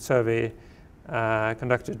representative survey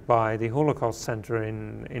conducted by the Holocaust Center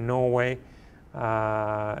in Norway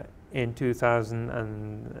in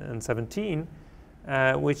 2017,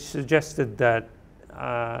 which suggested that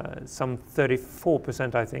some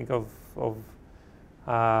 34%, I think, of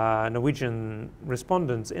Norwegian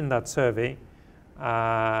respondents in that survey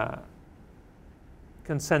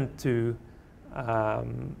consent to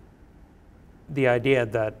the idea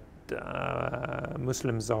that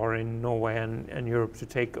Muslims are in Norway and Europe to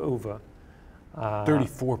take over.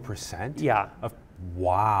 34%? Yeah.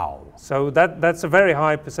 Wow. So that's a very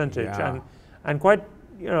high percentage, Yeah. and quite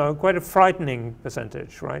a frightening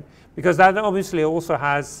percentage, right? Because that obviously also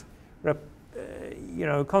has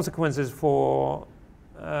consequences for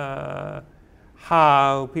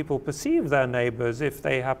how people perceive their neighbors if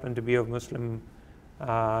they happen to be of Muslim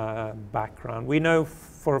background. We know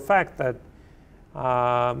for a fact that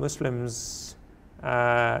Muslims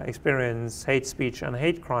experience hate speech and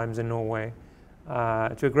hate crimes in Norway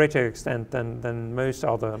to a greater extent than most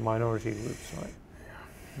other minority groups, right?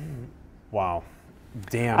 Wow.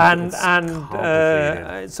 Damn. And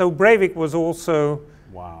so Breivik was also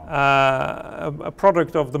a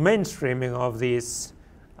product of the mainstreaming of these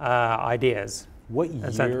ideas. What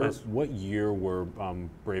year were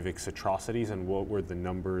Breivik's atrocities, and what were the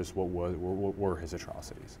numbers? What were his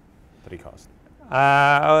atrocities that he caused?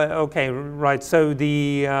 Okay, right. So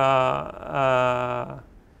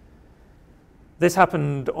this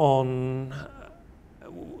happened on,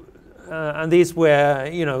 and these were,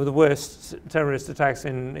 the worst terrorist attacks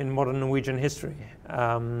in modern Norwegian history,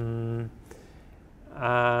 and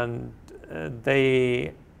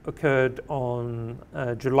they occurred on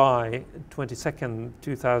July 22nd,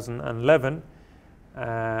 2011,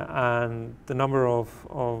 and the number of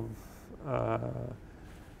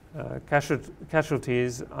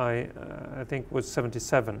casualties, I think, was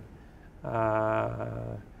 77.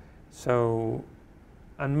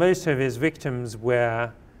 And most of his victims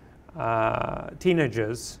were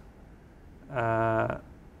teenagers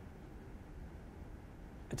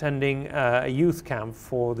attending a youth camp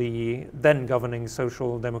for the then governing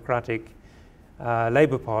Social Democratic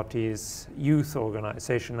Labour Party's youth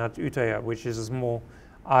organization at Utøya, which is a small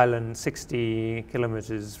island 60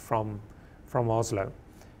 kilometers from Oslo.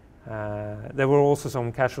 There were also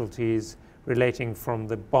some casualties relating from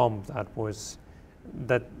the bomb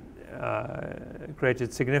that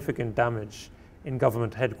created significant damage in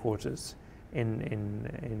government headquarters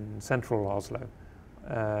in central Oslo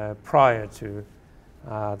prior to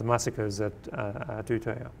the massacres at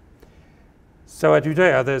Utøya. So at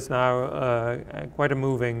Utøya there's now quite a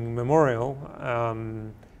moving memorial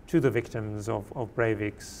to the victims of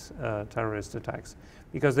Breivik's terrorist attacks,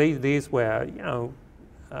 because these were,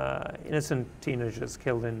 innocent teenagers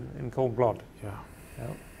killed in cold blood. Yeah.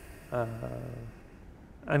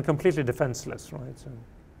 and completely defenseless, right? So.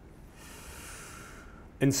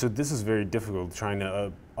 And so this is very difficult, trying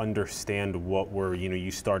to understand what were,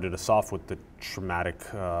 you started us off with the traumatic,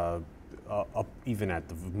 even at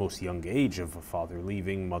the most young age of a father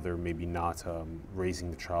leaving, mother maybe not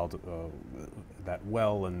raising the child that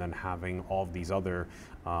well, and then having all of these other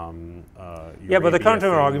yeah, but the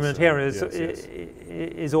counter argument here is yes.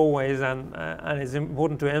 is always, and it's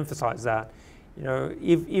important to emphasize that,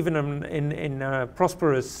 even in a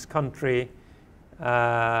prosperous country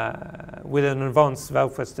with an advanced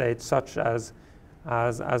welfare state such as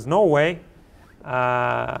Norway,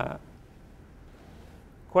 quite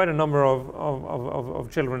a number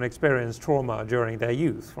of children experience trauma during their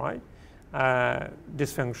youth, right?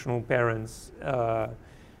 Dysfunctional parents,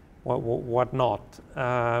 what not,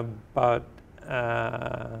 but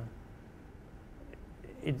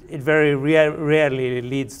it very rarely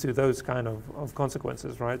leads to those kind of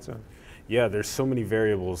consequences, right? So. Yeah, there's so many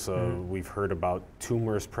variables. We've heard about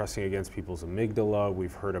tumors pressing against people's amygdala.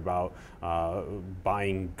 We've heard about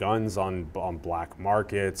buying guns on black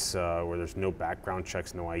markets where there's no background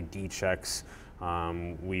checks, no ID checks.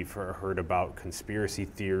 We've heard about conspiracy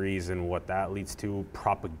theories and what that leads to,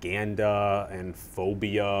 propaganda and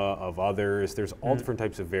phobia of others. There's all different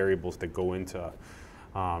types of variables that go into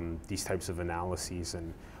these types of analyses.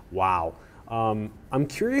 And wow. I'm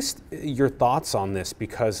curious your thoughts on this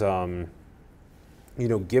because,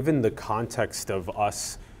 given the context of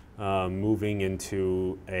us moving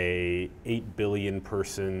into a 8 billion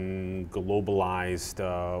person globalized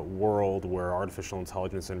world where artificial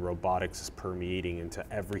intelligence and robotics is permeating into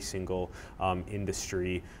every single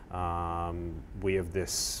industry, we have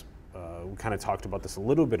this, we kind of talked about this a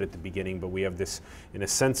little bit at the beginning, but we have this, in a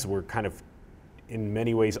sense, we're kind of, in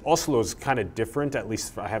many ways, Oslo is kind of different. At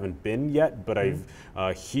least I haven't been yet, but I've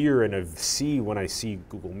hear and when I see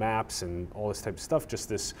Google Maps and all this type of stuff, just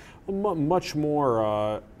this much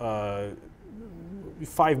more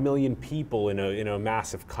 5 million people in a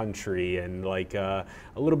massive country, and like a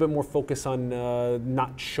little bit more focus on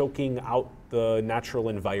not choking out the natural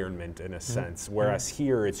environment in a sense. Whereas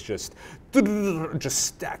here it's just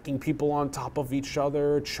stacking people on top of each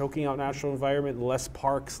other, choking out natural environment, less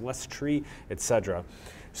parks, less tree, etc.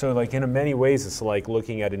 So like in many ways, it's like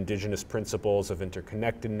looking at indigenous principles of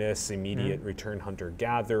interconnectedness, immediate return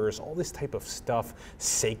hunter-gatherers, all this type of stuff,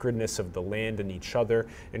 sacredness of the land and each other,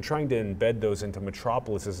 and trying to embed those into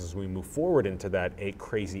metropolises as we move forward into that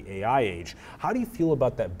crazy AI age. How do you feel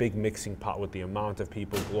about that big mixing pot with the amount of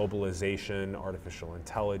people, globalization, artificial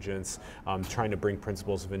intelligence, trying to bring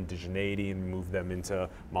principles of indigeneity and move them into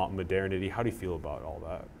modernity? How do you feel about all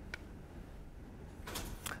that?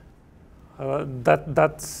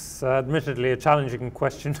 That's admittedly a challenging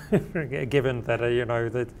question, given that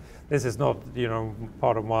that this is not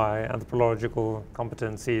part of my anthropological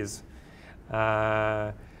competencies.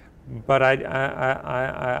 But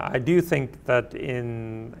I do think that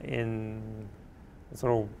in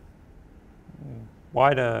sort of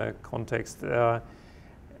wider context,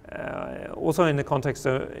 also in the context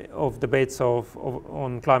of debates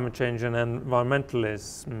on climate change and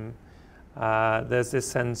environmentalism, there's this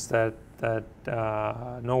sense that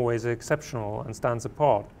Norway is exceptional and stands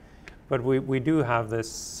apart, but we do have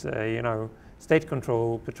this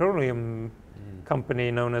state-controlled petroleum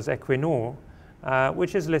company known as Equinor,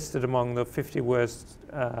 which is listed among the 50 worst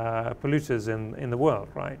polluters in the world,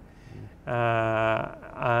 right?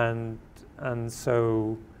 And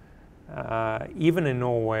so even in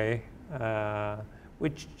Norway,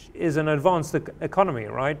 which is an advanced economy,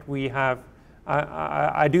 right? We have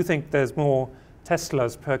I do think there's more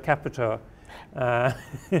Teslas per capita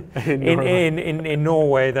in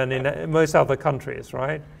Norway than in most other countries,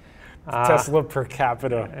 right? Tesla per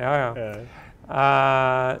capita.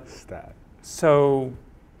 Yeah. Stat. So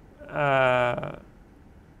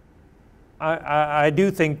I do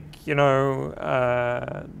think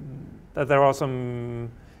that there are some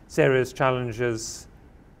serious challenges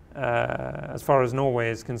as far as Norway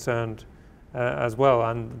is concerned as well,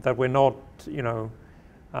 and that we're not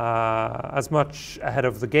as much ahead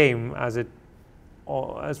of the game as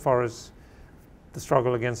far as the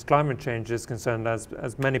struggle against climate change is concerned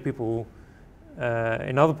as many people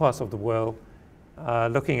in other parts of the world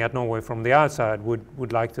looking at Norway from the outside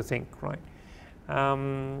would like to think, right?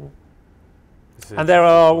 And there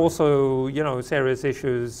are also serious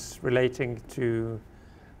issues relating to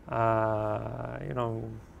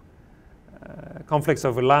conflicts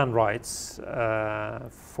over land rights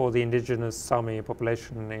for the indigenous Sami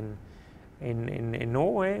population in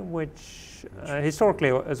Norway, which historically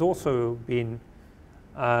has also been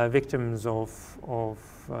victims of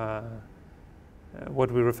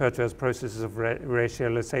what we refer to as processes of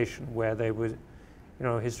racialization, where they were,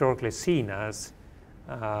 historically seen as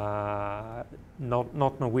not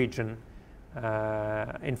Norwegian.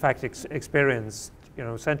 In fact, experienced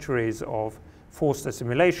centuries of forced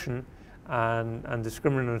assimilation and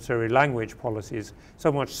discriminatory language policies,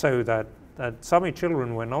 so much so that Sami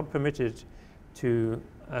children were not permitted to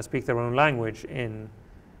speak their own language in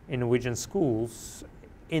Norwegian schools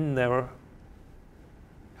in their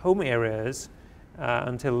home areas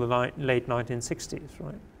until the late 1960s,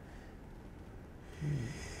 right?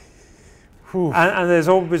 And there's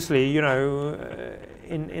obviously,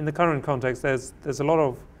 in the current context, there's a lot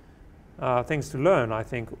of things to learn, I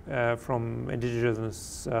think, from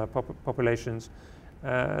indigenous populations,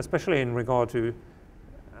 especially in regard to,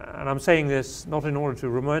 and I'm saying this not in order to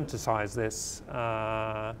romanticize this,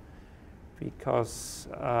 because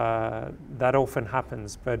that often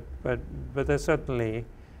happens, but there's certainly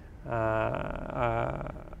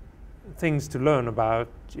things to learn about,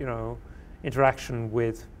 interaction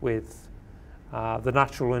with the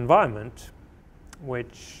natural environment,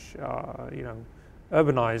 which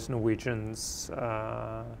urbanized Norwegians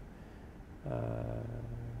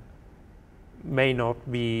may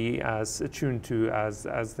not be as attuned to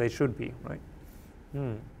as they should be, right?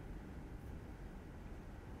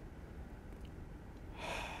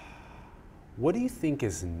 What do you think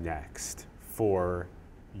is next for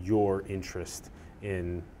your interest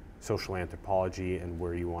in social anthropology and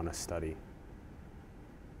where you want to study?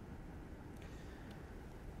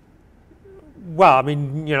 Well, I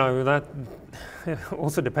mean, that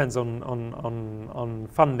also depends on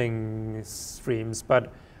funding streams,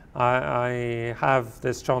 but I have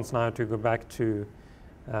this chance now to go back to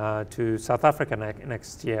South Africa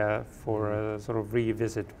next year for a sort of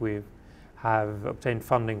revisit. We have obtained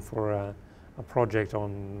funding for a project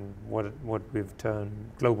on what we've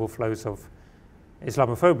termed global flows of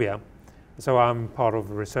Islamophobia. So I'm part of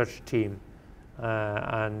the research team,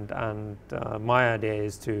 and my idea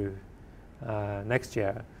is to next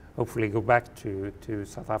year hopefully go back to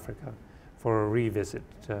South Africa for a revisit.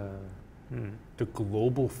 The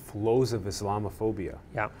global flows of Islamophobia.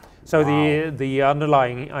 Yeah. So wow. the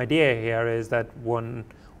underlying idea here is that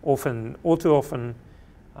all too often,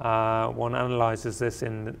 one analyzes this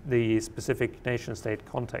in the specific nation-state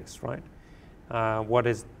context, right? What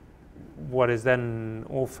is then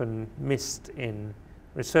often missed in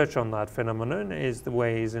research on that phenomenon is the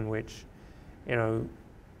ways in which,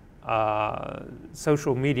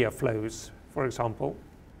 social media flows, for example,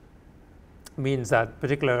 means that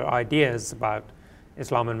particular ideas about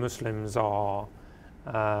Islam and Muslims are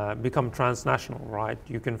become transnational, right?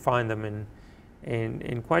 You can find them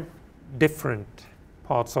in quite different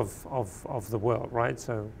parts of the world, right?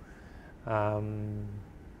 So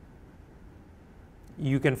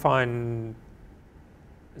you can find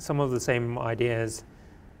some of the same ideas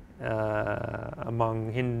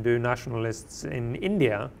among Hindu nationalists in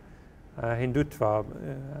India, Hindutva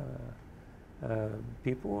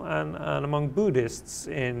people, and among Buddhists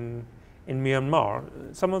in Myanmar.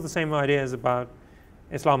 Some of the same ideas about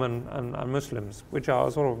Islam and Muslims, which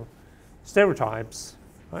are sort of stereotypes,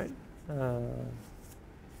 right?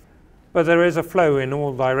 But there is a flow in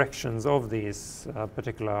all directions of these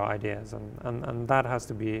particular ideas, and that has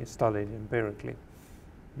to be studied empirically.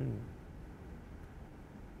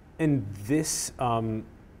 And this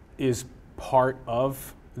is part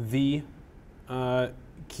of the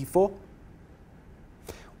KIFO?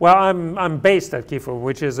 Well, I'm based at KIFO,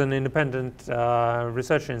 which is an independent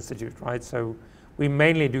research institute, right? So we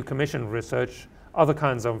mainly do commissioned research, other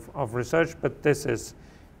kinds of research, but this is,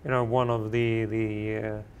 one of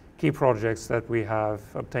the key projects that we have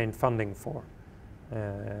obtained funding for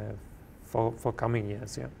coming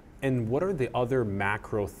years, yeah. And what are the other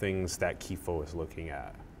macro things that KIFO is looking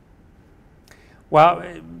at? Well,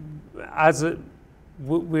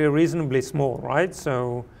 we're reasonably small, right?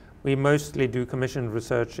 So we mostly do commissioned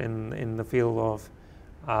research in the field of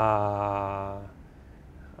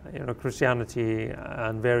Christianity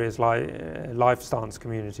and various life stance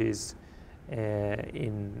communities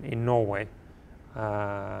in Norway.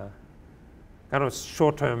 Kind of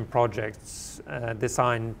short-term projects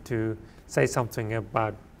designed to say something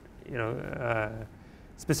about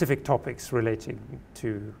specific topics relating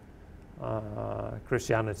to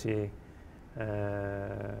Christianity,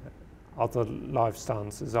 other life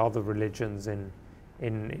stances, other religions in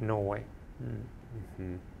Norway.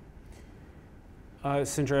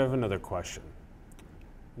 Sindre, I have another question.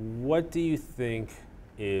 What do you think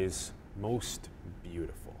is most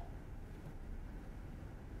beautiful?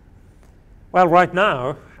 Well, right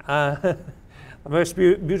now, the most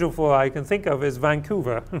beautiful I can think of is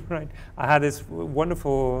Vancouver, right? I had this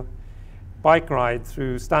wonderful bike ride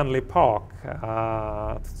through Stanley Park,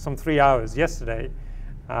 some 3 hours yesterday,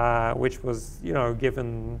 which was, you know,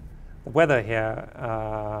 given the weather here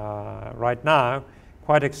right now,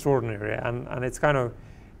 quite extraordinary. And it's kind of,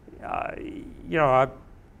 you know,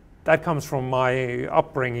 that comes from my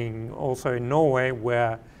upbringing also in Norway,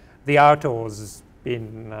 where the outdoors has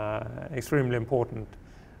been extremely important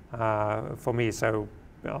for me. So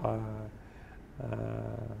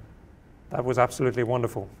that was absolutely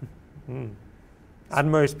wonderful.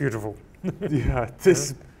 And most beautiful. Yeah,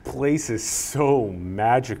 this place is so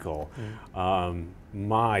magical.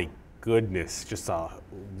 My goodness, just a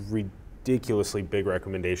ridiculously big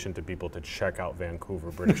recommendation to people to check out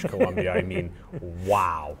Vancouver, British Columbia. I mean,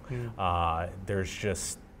 wow.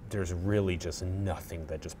 There's really just nothing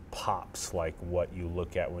that just pops like what you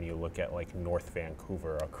look at when you look at like North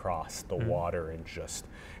Vancouver across the water, and it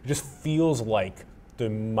just feels like the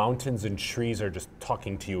mountains and trees are just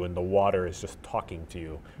talking to you, and the water is just talking to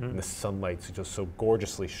you, and the sunlight's just so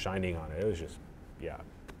gorgeously shining on it. It was just, yeah,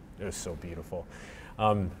 it was so beautiful.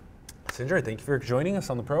 Sindre, thank you for joining us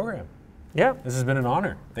on the program. Yeah. This has been an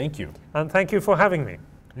honor. Thank you. And thank you for having me.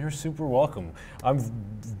 You're super welcome. I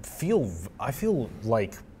feel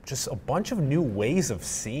like just a bunch of new ways of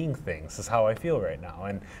seeing things is how I feel right now.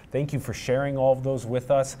 And thank you for sharing all of those with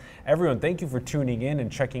us. Everyone, thank you for tuning in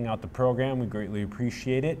and checking out the program. We greatly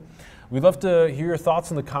appreciate it. We'd love to hear your thoughts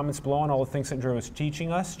in the comments below on all the things that Sindre was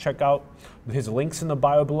teaching us. Check out his links in the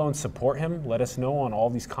bio below and support him. Let us know on all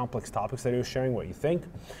these complex topics that he was sharing what you think.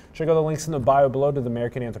 Check out the links in the bio below to the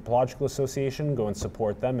American Anthropological Association. Go and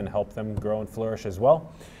support them and help them grow and flourish as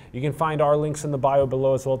well. You can find our links in the bio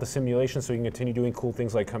below as well at the simulation, so you can continue doing cool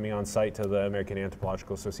things like coming on site to the American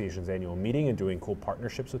Anthropological Association's annual meeting and doing cool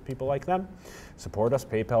partnerships with people like them. Support us,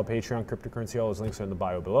 PayPal, Patreon, cryptocurrency, all those links are in the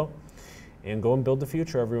bio below. And go and build the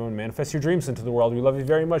future, everyone. Manifest your dreams into the world. We love you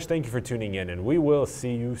very much. Thank you for tuning in, and we will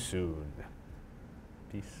see you soon.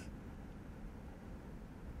 Peace.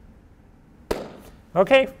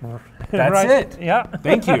 Okay. That's Right. it. Yeah.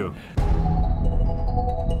 Thank you.